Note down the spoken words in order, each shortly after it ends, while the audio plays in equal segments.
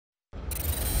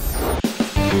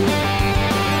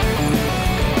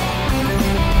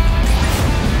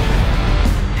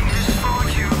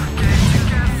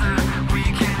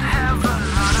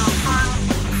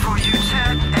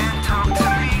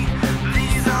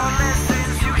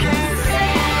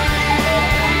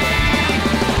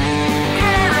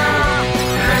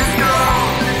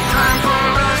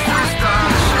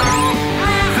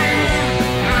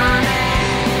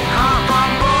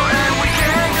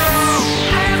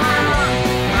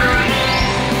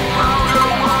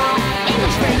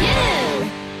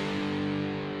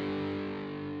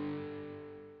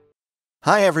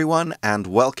Hi everyone and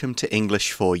welcome to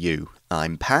English for You.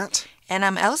 I'm Pat. And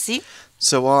I'm Elsie.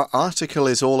 So our article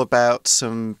is all about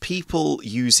some people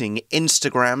using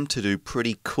Instagram to do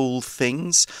pretty cool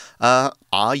things.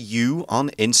 Are you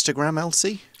on Instagram,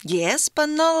 Elsie? Yes, but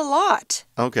not a lot.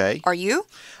 Okay. Are you?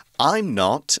 I'm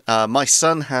not. My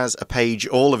son has a page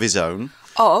all of his own.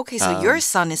 Oh, okay, so your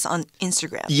son is on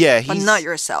Instagram. Yeah, but not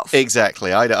yourself.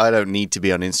 Exactly. I don't need to be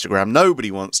on Instagram.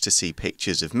 Nobody wants to see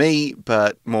pictures of me,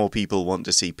 but more people want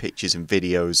to see pictures and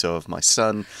videos of my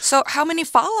son. So how many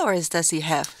followers does he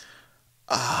have?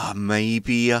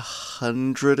 Maybe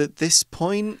 100 at this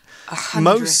point.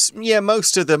 100?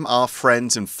 Most of them are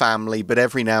friends and family, but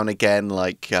every now and again,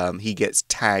 he gets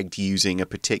tagged using a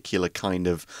particular kind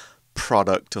of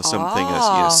product or something,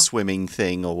 a swimming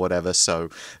thing or whatever. So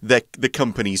the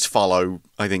companies follow,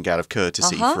 I think, out of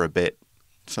courtesy for a bit.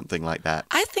 Something like that.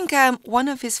 I think I'm one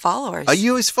of his followers. Are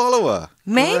you his follower?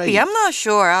 Maybe. Great. I'm not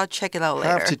sure. I'll check it out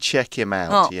later. Have to check him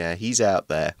out. Yeah, he's out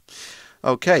there.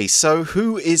 Okay, so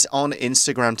who is on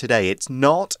Instagram today? It's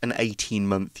not an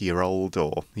 18-month-old,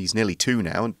 or he's nearly 2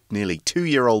 now, nearly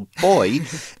 2-year-old boy.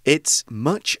 It's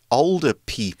much older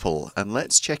people, and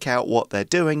let's check out what they're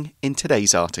doing in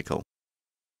today's article.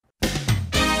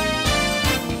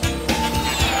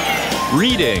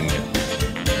 Reading.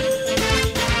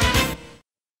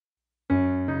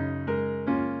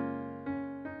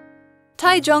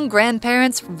 Taichung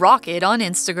grandparents rock it on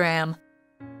Instagram.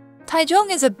 Taichung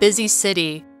is a busy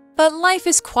city, but life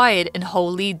is quiet in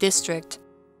Holi District.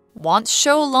 Want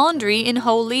Show Laundry in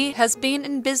Holi has been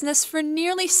in business for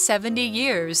nearly 70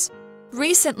 years.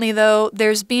 Recently, though,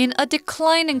 there's been a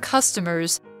decline in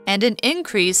customers and an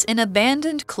increase in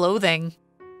abandoned clothing.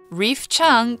 Reef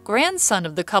Chang, grandson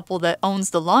of the couple that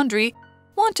owns the laundry,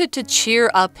 wanted to cheer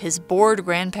up his bored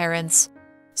grandparents.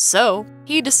 So,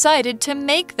 he decided to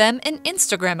make them an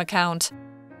Instagram account.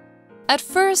 At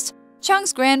first,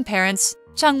 Chang's grandparents,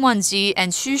 Zhang Wanji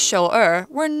and Xu Shou'er,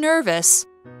 were nervous.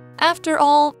 After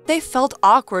all, they felt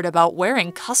awkward about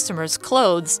wearing customers'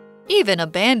 clothes, even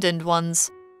abandoned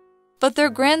ones. But their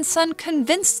grandson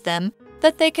convinced them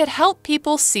that they could help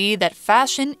people see that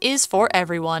fashion is for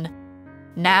everyone.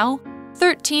 Now,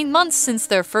 13 months since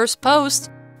their first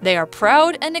post, they are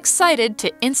proud and excited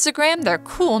to Instagram their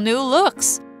cool new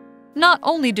looks. Not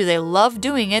only do they love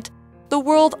doing it, the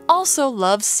world also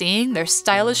loves seeing their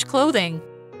stylish clothing.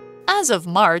 As of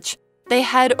March, they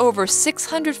had over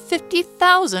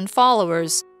 650,000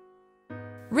 followers.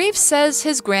 Reef says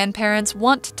his grandparents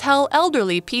want to tell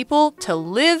elderly people to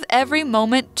live every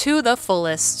moment to the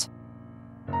fullest.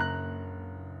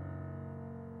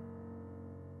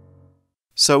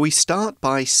 So we start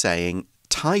by saying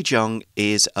Taichung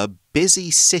is a busy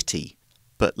city,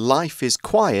 but life is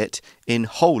quiet in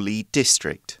Holi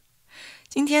District.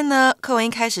 今天呢，课文一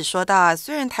开始说到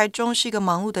虽然台中是一个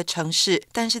忙碌的城市，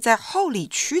但是在后里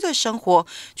区的生活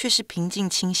却是平静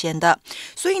清闲的。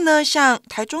所以呢，像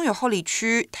台中有后里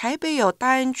区，台北有大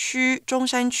安区、中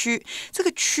山区，这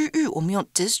个区域我们用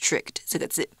district 这个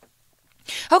字。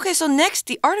Okay, so next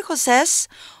the article says,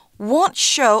 Want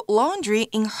Show Laundry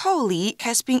in Holi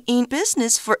has been in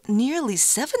business for nearly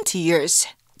 70 years.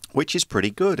 Which is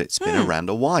pretty good. It's been around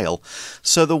a while.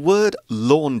 So the word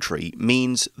laundry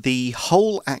means the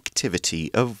whole activity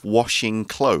of washing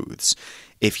clothes.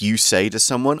 If you say to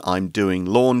someone, I'm doing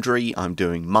laundry, I'm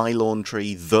doing my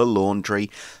laundry, the laundry,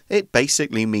 it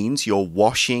basically means you're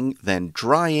washing, then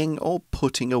drying, or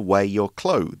putting away your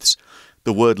clothes.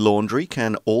 The word laundry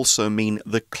can also mean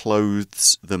the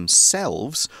clothes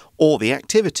themselves or the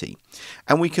activity.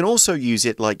 And we can also use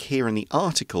it, like here in the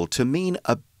article, to mean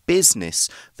a business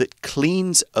that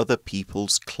cleans other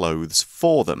people's clothes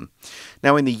for them.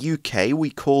 Now, in the UK, we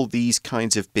call these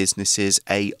kinds of businesses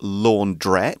a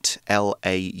laundrette,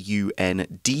 L-A-U-N-D-R-E-T-T-E.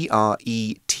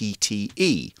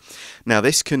 Now,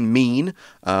 this can mean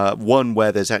one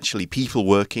where there's actually people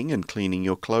working and cleaning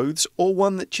your clothes, or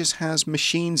one that just has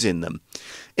machines in them.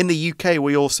 In the UK,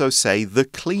 we also say the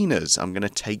cleaners. I'm going to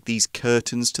take these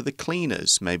curtains to the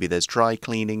cleaners. Maybe there's dry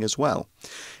cleaning as well.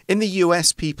 In the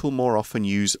US, people more often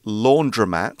use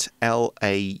laundromat, L-A-U-N-D-R-O-M-A-T,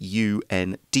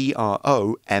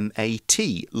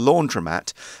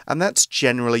 laundromat, and that's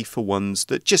generally for ones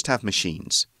that just have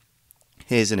machines.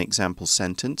 Here's an example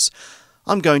sentence.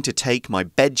 I'm going to take my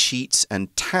bed sheets and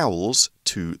towels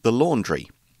to the laundry.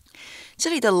 这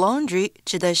里的 laundry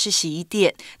指的是洗衣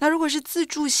店。那如果是自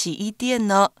助洗衣店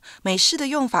呢，美式的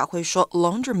用法会说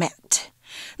laundromat。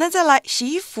那再来洗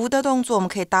衣服的动作，我们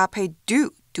可以搭配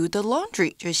do do the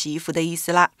laundry 就是洗衣服的意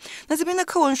思啦。那这边的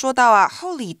课文说到啊，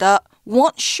后里的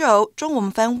Want Show 中文我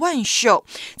们翻万秀，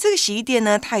这个洗衣店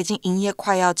呢，它已经营业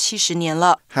快要70年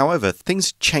了。However,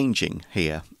 things are changing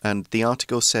here, and the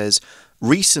article says,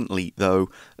 recently, though,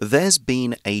 there's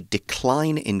been a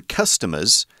decline in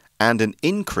customers and an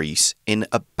increase in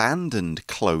abandoned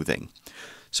clothing.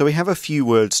 So we have a few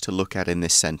words to look at in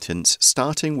this sentence,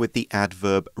 starting with the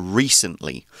adverb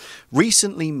recently.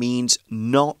 Recently means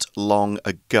not long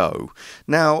ago.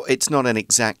 Now, it's not an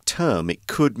exact term. It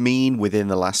could mean within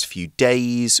the last few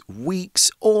days, weeks,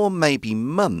 or maybe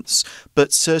months,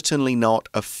 but certainly not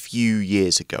a few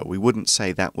years ago. We wouldn't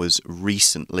say that was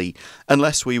recently,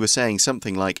 unless we were saying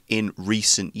something like in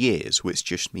recent years, which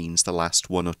just means the last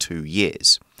 1 or 2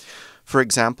 years. For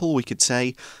example, we could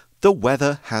say, the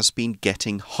weather has been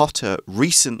getting hotter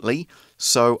recently,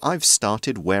 so I've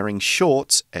started wearing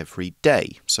shorts every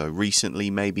day. So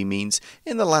recently maybe means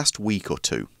in the last week or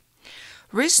two.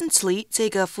 Recently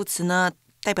这个副词呢，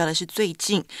代表的是最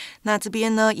近，那这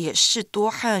边呢也是多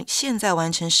和现在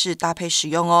完成式搭配使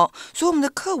用哦。所以我们的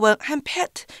课文和 Pat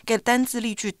给的单字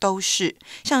例句都是，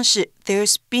像是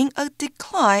There's been a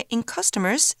decline in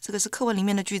customers， 这个是课文里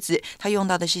面的句子，它用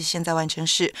到的是现在完成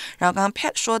式。然后刚刚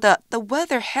Pat 说的 The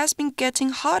weather has been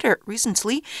getting hotter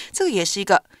recently， 这个也是一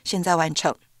个现在完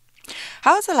成。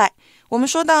好，再来。我们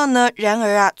说到呢，然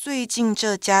而啊，最近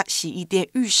这家洗衣店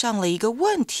遇上了一个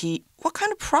问题。What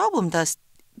kind of problem does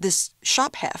this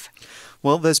shop have?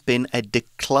 Well, there's been a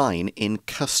decline in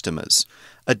customers.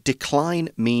 A decline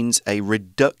means a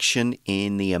reduction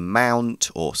in the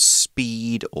amount or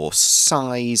speed or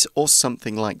size or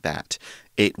something like that.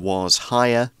 It was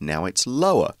higher, now it's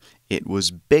lower. It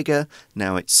was bigger,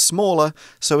 now it's smaller.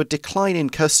 So a decline in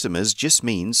customers just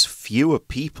means fewer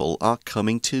people are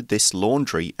coming to this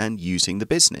laundry and using the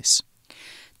business.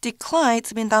 Decline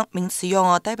这边当名词用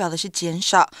哦，代表的是减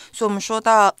少。所以我们说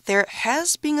到 There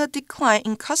has been a decline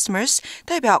in customers，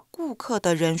 代表顾客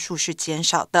的人数是减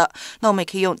少的。那我们也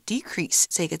可以用 decrease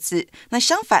这个字。那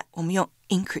相反，我们用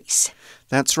increase.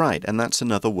 That's right, and that's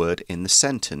another word in the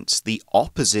sentence. The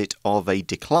opposite of a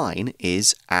decline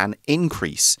is an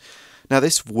increase. Now,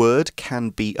 this word can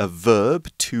be a verb.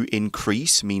 To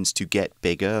increase means to get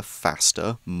bigger,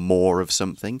 faster, more of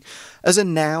something. As a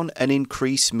noun, an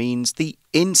increase means the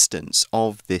instance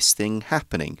of this thing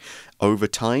happening. Over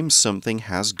time, something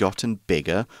has gotten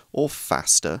bigger or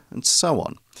faster, and so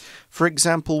on. For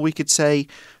example, we could say,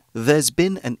 There's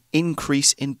been an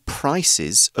increase in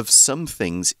prices of some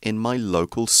things in my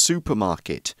local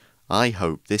supermarket. I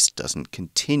hope this doesn't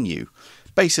continue.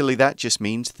 Basically, that just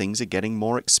means things are getting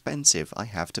more expensive. I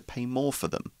have to pay more for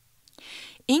them.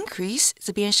 Increase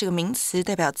这边是个名词，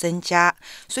代表增加。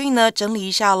所以呢，整理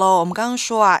一下咯。我们刚刚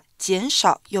说啊，减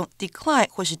少用 decline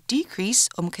或是 decrease，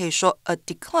 我们可以说 a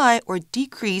decline or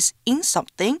decrease in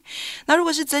something。那如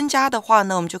果是增加的话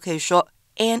呢，我们就可以说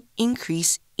an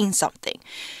increase in something.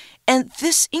 And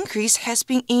this increase has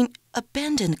been in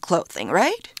abandoned clothing,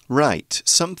 right? Right.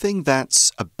 Something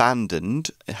that's abandoned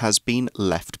has been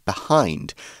left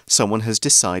behind. Someone has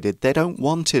decided they don't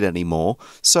want it anymore,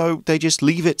 so they just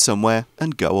leave it somewhere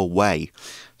and go away.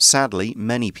 Sadly,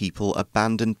 many people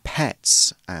abandon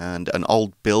pets, and an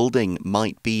old building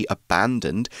might be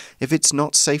abandoned if it's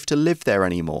not safe to live there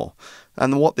anymore.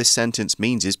 And what this sentence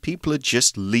means is people are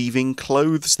just leaving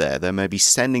clothes there. They may be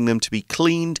sending them to be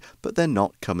cleaned, but they're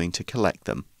not coming to collect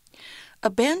them.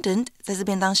 Abandoned 在这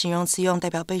边当形容词用，代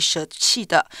表被舍弃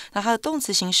的。那它的动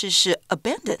词形式是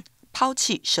abandon， 抛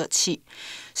弃、舍弃。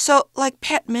So, like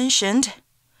Pat mentioned,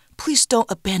 please don't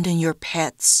abandon your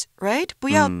pets, right? 不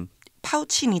要抛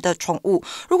弃你的宠物。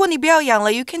如果你不要养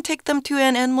了 you can take them to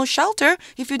an animal shelter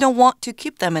if you don't want to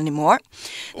keep them anymore.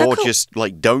 Or just,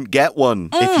 don't get one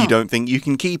if you don't think you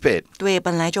can keep it. 对，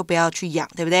本来就不要去养，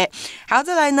对不对？好，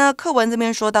再来呢，课文这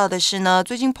边说到的是呢，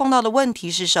最近碰到的问题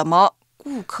是什么？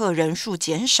顾客人数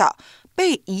减少，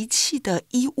被遗弃的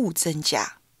衣物增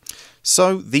加。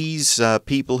So these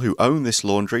people who own this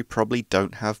laundry probably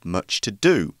don't have much to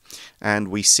do. And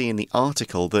we see in the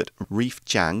article that Reef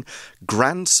Jiang,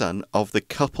 grandson of the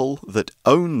couple that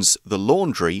owns the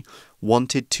laundry,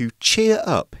 wanted to cheer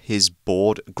up his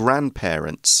bored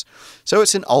grandparents. So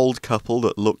it's an old couple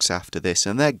that looks after this,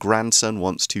 and their grandson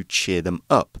wants to cheer them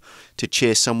up. To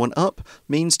cheer someone up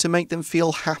means to make them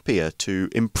feel happier, to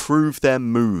improve their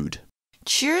mood.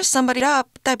 Cheer somebody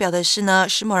up 代表的是呢，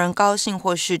使某人高兴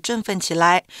或是振奋起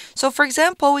来。So for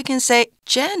example, we can say,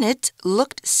 Janet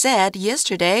looked sad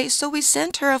yesterday, so we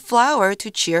sent her a flower to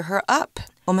cheer her up.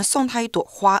 我们送她一朵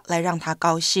花来让她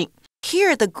高兴。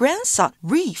Here, the grandson,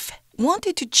 Reef,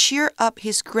 wanted to cheer up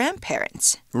his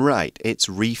grandparents. Right, it's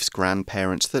Reef's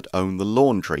grandparents that own the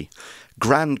laundry.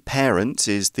 Grandparents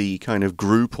is the kind of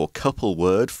group or couple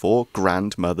word for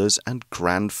grandmothers and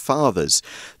grandfathers.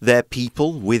 They're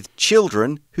people with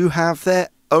children who have their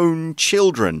own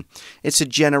children. It's a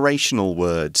generational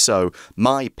word, so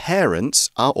my parents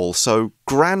are also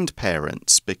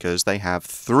grandparents because they have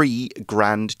 3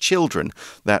 grandchildren.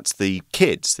 That's the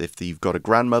kids. If you've got a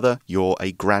grandmother, you're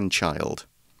a grandchild.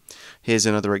 Here's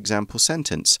another example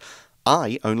sentence.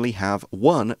 I only have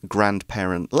 1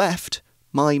 grandparent left,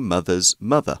 my mother's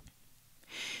mother.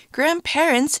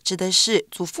 Grandparents 指的是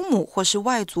祖父母或是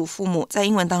外祖父母，在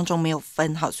英文当中没有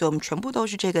分，好，所以我们全部都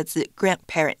是这个字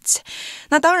grandparents。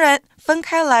那当然分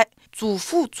开来，祖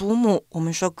父祖母我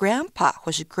们说 grandpa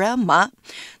或是 grandma，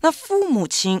 那父母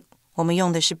亲我们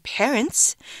用的是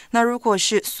parents， 那如果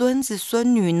是孙子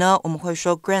孙女呢，我们会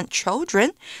说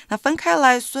grandchildren， 那分开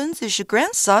来孙子是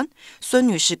grandson， 孙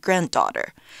女是 granddaughter。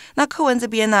那课文这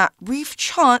边呢 Reef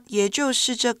Chan 也就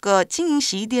是这个经营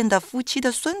洗衣店的夫妻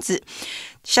的孙子，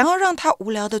想要让他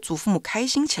无聊的祖父母开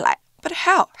心起来。But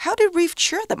how? How did Reef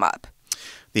cheer them up?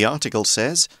 The article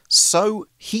says, so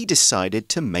he decided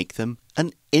to make them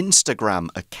an Instagram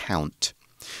account.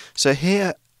 So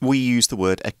here we use the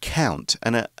word account,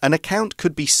 and an account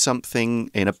could be something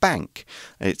in a bank.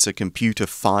 It's a computer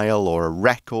file or a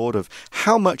record of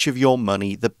how much of your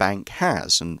money the bank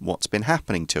has and what's been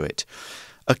happening to it.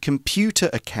 A computer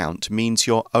account means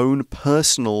your own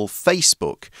personal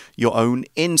Facebook, your own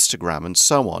Instagram, and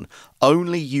so on.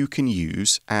 Only you can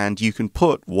use, and you can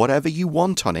put whatever you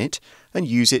want on it and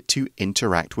use it to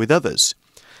interact with others.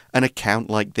 An account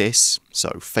like this, so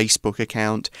Facebook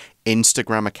account,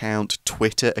 Instagram account,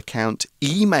 Twitter account,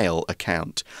 email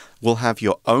account, will have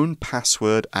your own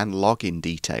password and login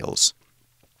details.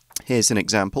 Here's an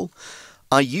example.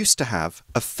 I used to have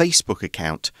a Facebook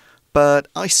account, but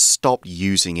I stopped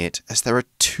using it as there are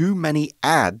too many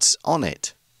ads on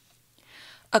it.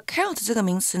 Account 这个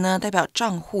名词呢，代表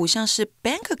账户，像是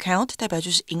bank account 代表就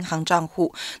是银行账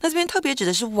户。那这边特别指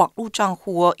的是网络账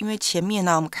户哦，因为前面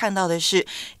呢我们看到的是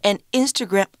an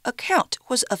Instagram account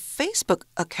或是 a Facebook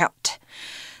account。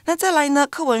那再来呢，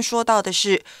课文说到的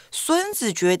是孙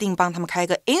子决定帮他们开一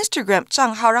个 Instagram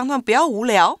账号，让他们不要无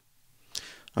聊。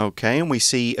Okay, and we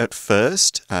see at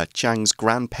first Jiang's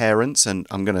grandparents, and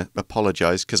I'm going to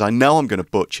apologize because I know I'm going to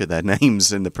butcher their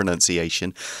names in the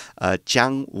pronunciation.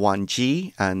 Jiang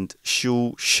Wanji and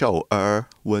Shu Shou'er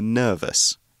were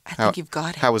nervous. I think you've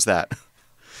got it. How was that?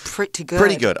 Pretty good.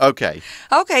 Pretty good, okay.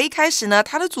 Okay, 一开始呢，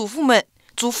他的祖父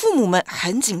母们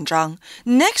很紧张。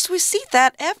Next, we see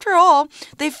that, after all,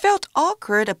 they felt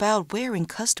awkward about wearing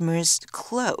customers'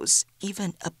 clothes,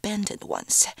 even abandoned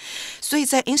ones. 所以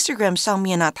在 Instagram 上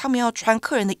面呢，他们要穿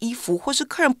客人的衣服，或是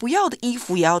客人不要的衣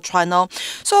服也要穿哦。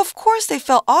So, of course, they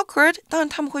felt awkward. 当然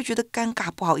他们会觉得尴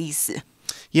尬，不好意思。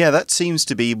Yeah, that seems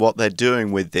to be what they're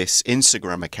doing with this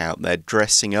Instagram account. They're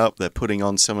dressing up, they're putting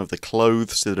on some of the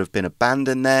clothes that have been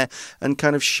abandoned there and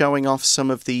kind of showing off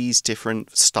some of these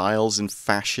different styles and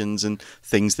fashions and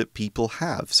things that people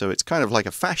have. So it's kind of like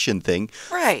a fashion thing,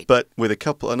 right? But with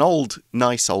an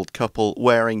nice old couple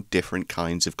wearing different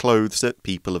kinds of clothes that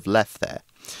people have left there.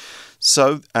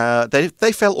 So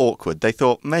they felt awkward. They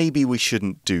thought maybe we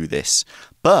shouldn't do this.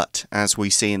 But, as we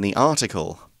see in the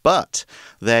article,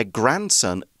 their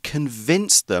grandson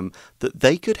convinced them that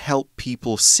they could help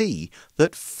people see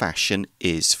that fashion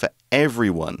is for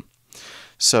everyone.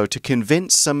 So to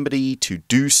convince somebody to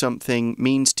do something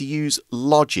means to use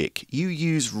logic. You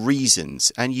use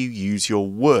reasons and you use your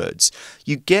words.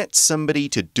 You get somebody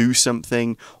to do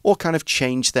something or kind of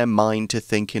change their mind to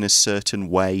think in a certain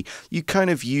way. You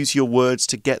kind of use your words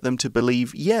to get them to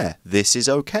believe, yeah, this is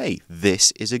okay.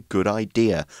 This is a good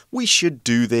idea. We should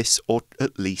do this or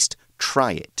at least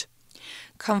try it.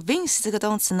 Convince 这个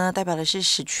动词呢，代表的是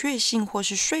使确信或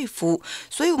是说服，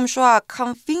所以我们说啊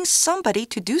 ，convince somebody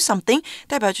to do something，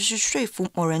 代表就是说服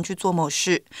某人去做某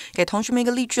事。给同学们一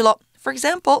个例句咯。For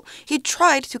example, he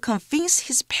tried to convince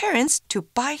his parents to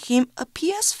buy him a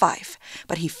PS5,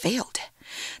 but he failed.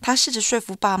 他试着说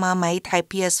服爸妈买一台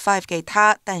PS5 给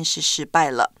他，但是失败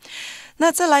了。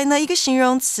那再来呢，一个形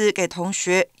容词给同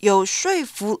学有说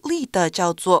服力的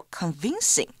叫做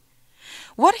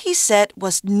convincing。What he said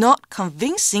was not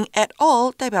convincing at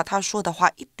all， 代表他说的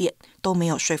话一点都没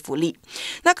有说服力。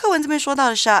那课文这边说到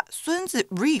的是孙子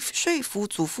Reef 说服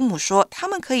祖父母说，他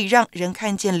们可以让人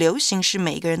看见流行是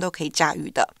每个人都可以驾驭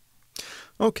的。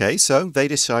Okay, so they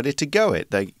decided to go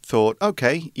it. They thought,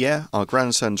 okay, yeah, our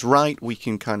grandson's right. We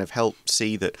can kind of help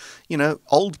see that,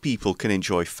 old people can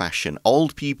enjoy fashion.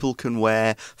 Old people can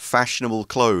wear fashionable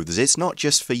clothes. It's not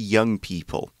just for young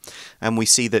people. And we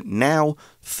see that now,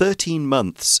 13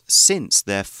 months since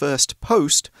their first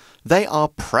post, they are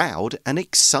proud and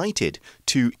excited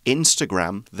to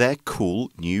Instagram their cool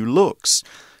new looks.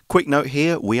 Quick note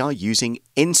here, we are using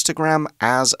Instagram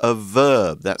as a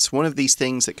verb. That's one of these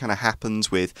things that kind of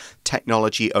happens with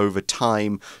technology over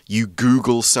time. You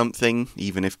Google something,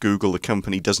 even if Google, the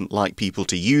company, doesn't like people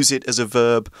to use it as a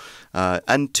verb.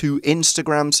 And to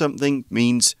Instagram something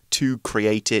means to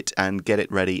create it and get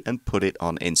it ready and put it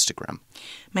on Instagram.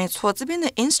 没错，这边的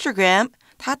Instagram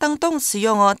它当动词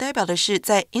用哦，代表的是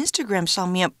在 Instagram 上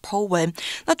面 po 文。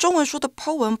那中文说的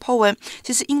po 文，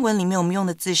其实英文里面我们用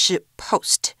的字是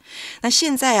post。那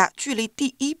现在啊，距离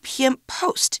第一篇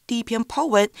post 第一篇 po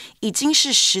文已经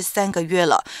是13个月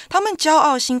了。他们骄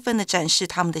傲兴奋地展示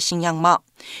他们的新样貌。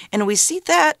And we see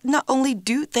that not only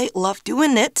do they love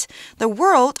doing it, the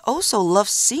world also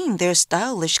loves seeing their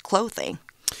stylish clothing.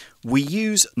 We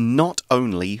use not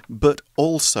only, but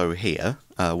also here.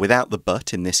 Without the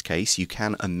but in this case, you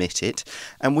can omit it.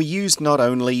 And we use not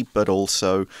only, but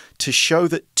also to show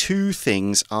that two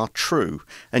things are true.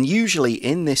 And usually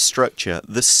in this structure,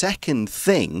 the second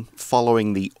thing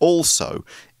following the also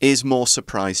is more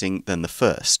surprising than the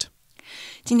first.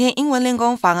 今天英文练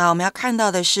功房啊，我们要看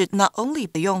到的是 not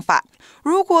only 的用法。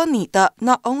如果你的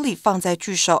not only 放在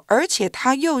句首，而且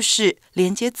它又是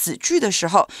连接子句的时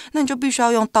候，那你就必须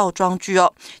要用倒装句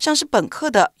哦。像是本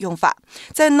课的用法，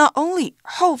在 not only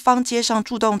后方接上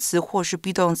助动词或是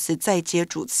be 动词，再接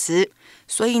主词。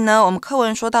所以呢，我们课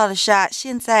文说到的是啊，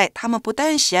现在他们不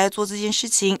但喜爱做这件事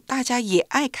情，大家也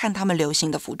爱看他们流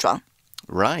行的服装。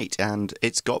Right, and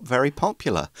it's got very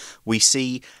popular. We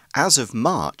see, as of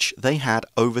March, they had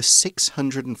over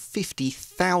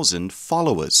 650,000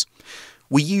 followers.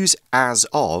 We use as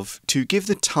of to give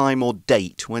the time or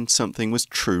date when something was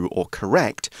true or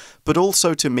correct, but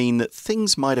also to mean that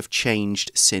things might have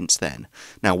changed since then.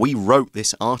 Now, we wrote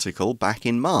this article back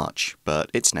in March, but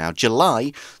it's now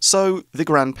July, so the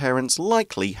grandparents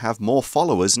likely have more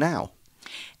followers now.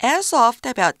 As of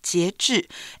代表截至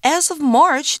 ，As of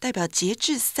March 代表截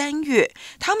至3月，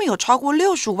他们有超过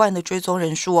65万的追踪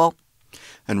人数哦。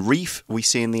And Reef, we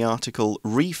see in the article,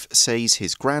 Reef says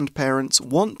his grandparents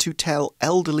want to tell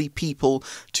elderly people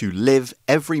to live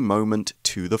every moment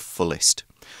to the fullest.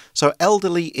 So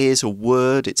elderly is a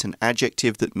word, it's an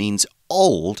adjective that means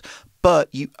old, but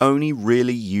you only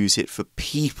really use it for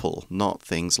people, not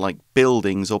things like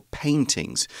buildings or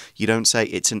paintings. You don't say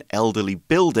it's an elderly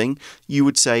building, you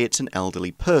would say it's an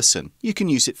elderly person. You can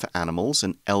use it for animals,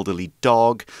 an elderly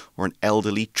dog or an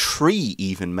elderly tree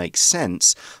even makes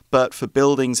sense, but for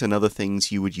buildings and other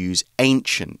things you would use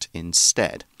ancient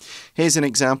instead. Here's an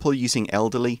example using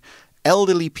elderly.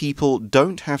 Elderly people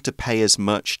don't have to pay as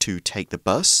much to take the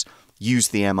bus, use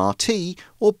the MRT,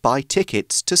 or buy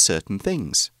tickets to certain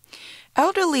things.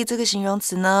 Elderly 这个形容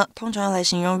词呢，通常用来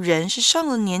形容人是上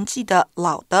了年纪的、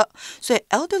老的，所以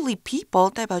elderly people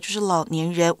代表就是老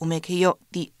年人，我们也可以用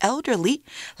the elderly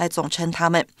来总称他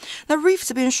们。那 Reef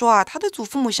这边说啊，他的祖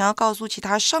父母想要告诉其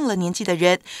他上了年纪的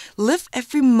人 ，live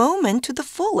every moment to the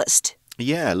fullest.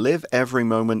 Yeah, live every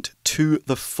moment to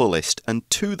the fullest, and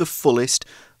to the fullest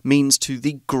means to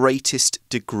the greatest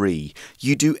degree.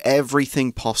 You do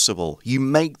everything possible. You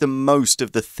make the most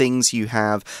of the things you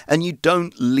have, and you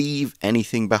don't leave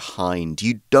anything behind.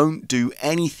 You don't do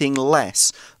anything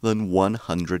less than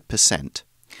 100%.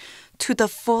 To the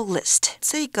fullest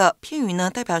这个片语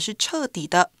呢，代表是彻底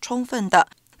的、充分的。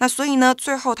那所以呢，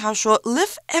最后他说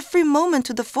live every moment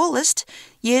to the fullest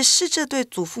也是这对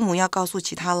祖父母要告诉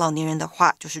其他老年人的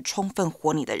话，就是充分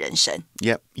活你的人生。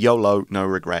Yep, YOLO, no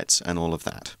regrets, and all of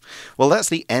that. Well, that's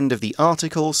the end of the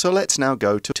article, so let's now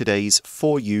go to today's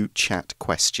For You chat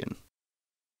question.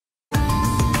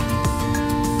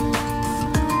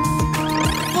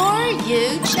 For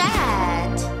You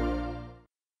chat.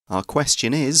 Our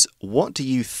question is, what do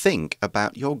you think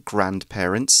about your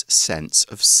grandparents' sense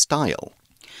of style?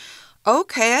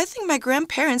 Okay, I think my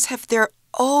grandparents have their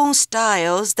own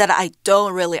styles that I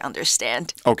don't really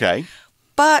understand. Okay.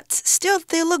 But still,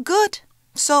 they look good.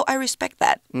 So I respect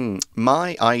that.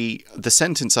 The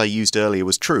sentence I used earlier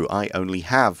was true. I only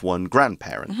have one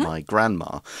grandparent, my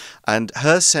grandma. And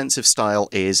her sense of style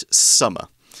is summer.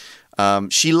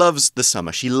 She loves the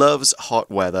summer. She loves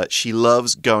hot weather. She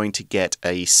loves going to get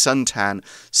a suntan.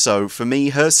 So for me,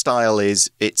 her style is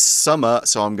it's summer,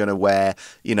 so I'm going to wear,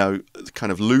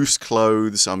 kind of loose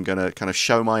clothes. I'm going to kind of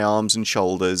show my arms and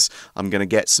shoulders. I'm going to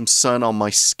get some sun on my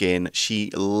skin.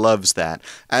 She loves that.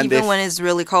 And Even when it's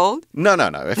really cold? No.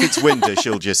 If it's winter,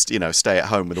 she'll just, stay at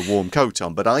home with a warm coat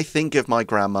on. But I think of my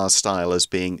grandma's style as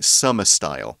being summer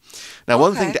style. Now,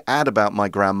 one thing to add about my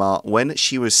grandma, when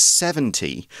she was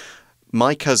 70,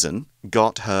 my cousin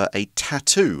got her a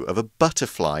tattoo of a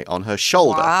butterfly on her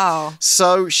shoulder. Wow.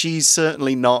 So she's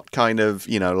certainly not kind of,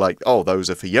 like, oh, those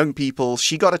are for young people.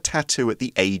 She got a tattoo at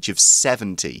the age of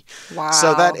 70. Wow.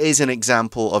 So that is an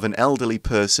example of an elderly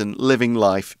person living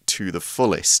life to the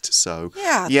fullest. So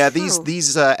yeah,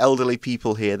 these elderly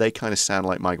people here, they kind of sound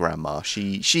like my grandma.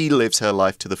 She lives her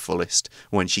life to the fullest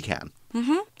when she can.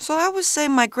 So I would say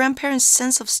my grandparents'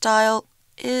 sense of style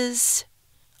is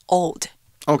old.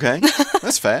 Okay,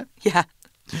 that's fair. Yeah.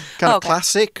 Kind of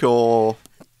classic or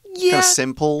kind of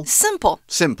simple? Simple.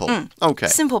 Simple. Okay.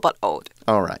 Simple but old.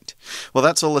 All right. Well,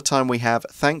 that's all the time we have.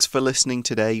 Thanks for listening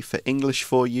today. For English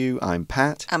for You, I'm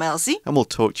Pat. I'm Elsie. And we'll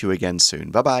talk to you again soon.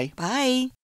 Bye-bye. Bye.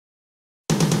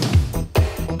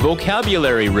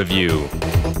 Vocabulary Review.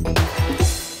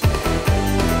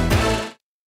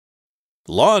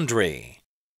 Laundry.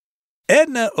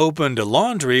 Edna opened a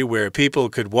laundry where people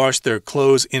could wash their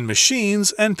clothes in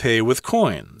machines and pay with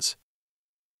coins.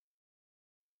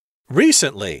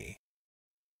 Recently.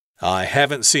 I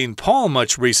haven't seen Paul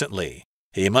much recently.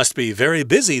 He must be very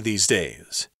busy these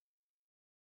days.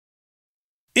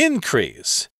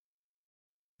 Increase.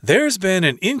 There's been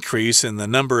an increase in the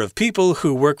number of people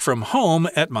who work from home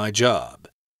at my job.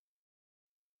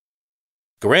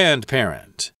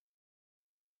 Grandparent.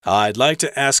 I'd like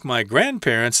to ask my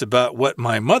grandparents about what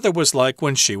my mother was like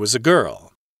when she was a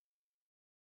girl.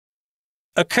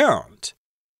 Account.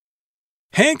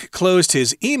 Hank closed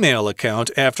his email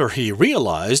account after he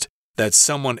realized that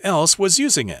someone else was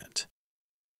using it.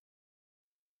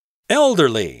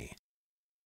 Elderly.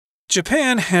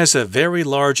 Japan has a very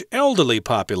large elderly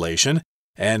population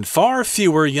and far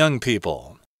fewer young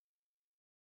people.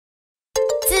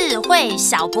 智慧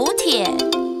小补帖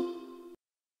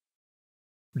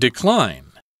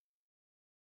Decline.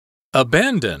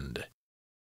 Abandoned.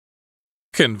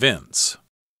 Convince.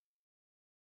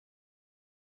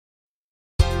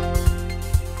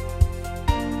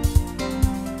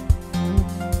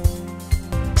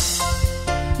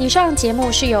 以上节目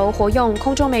是由活用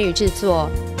空中美语制作，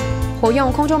活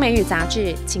用空中美语杂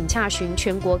志，请洽询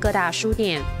全国各大书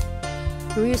店。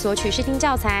如欲索取试听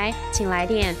教材，请来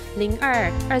电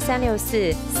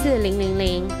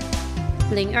02-2364-4000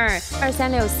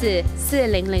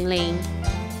 02-2364-4000，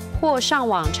或上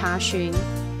网查询，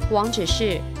网址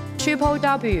是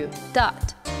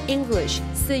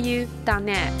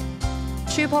www.english4u.net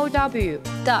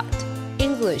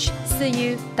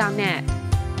www.english4u.net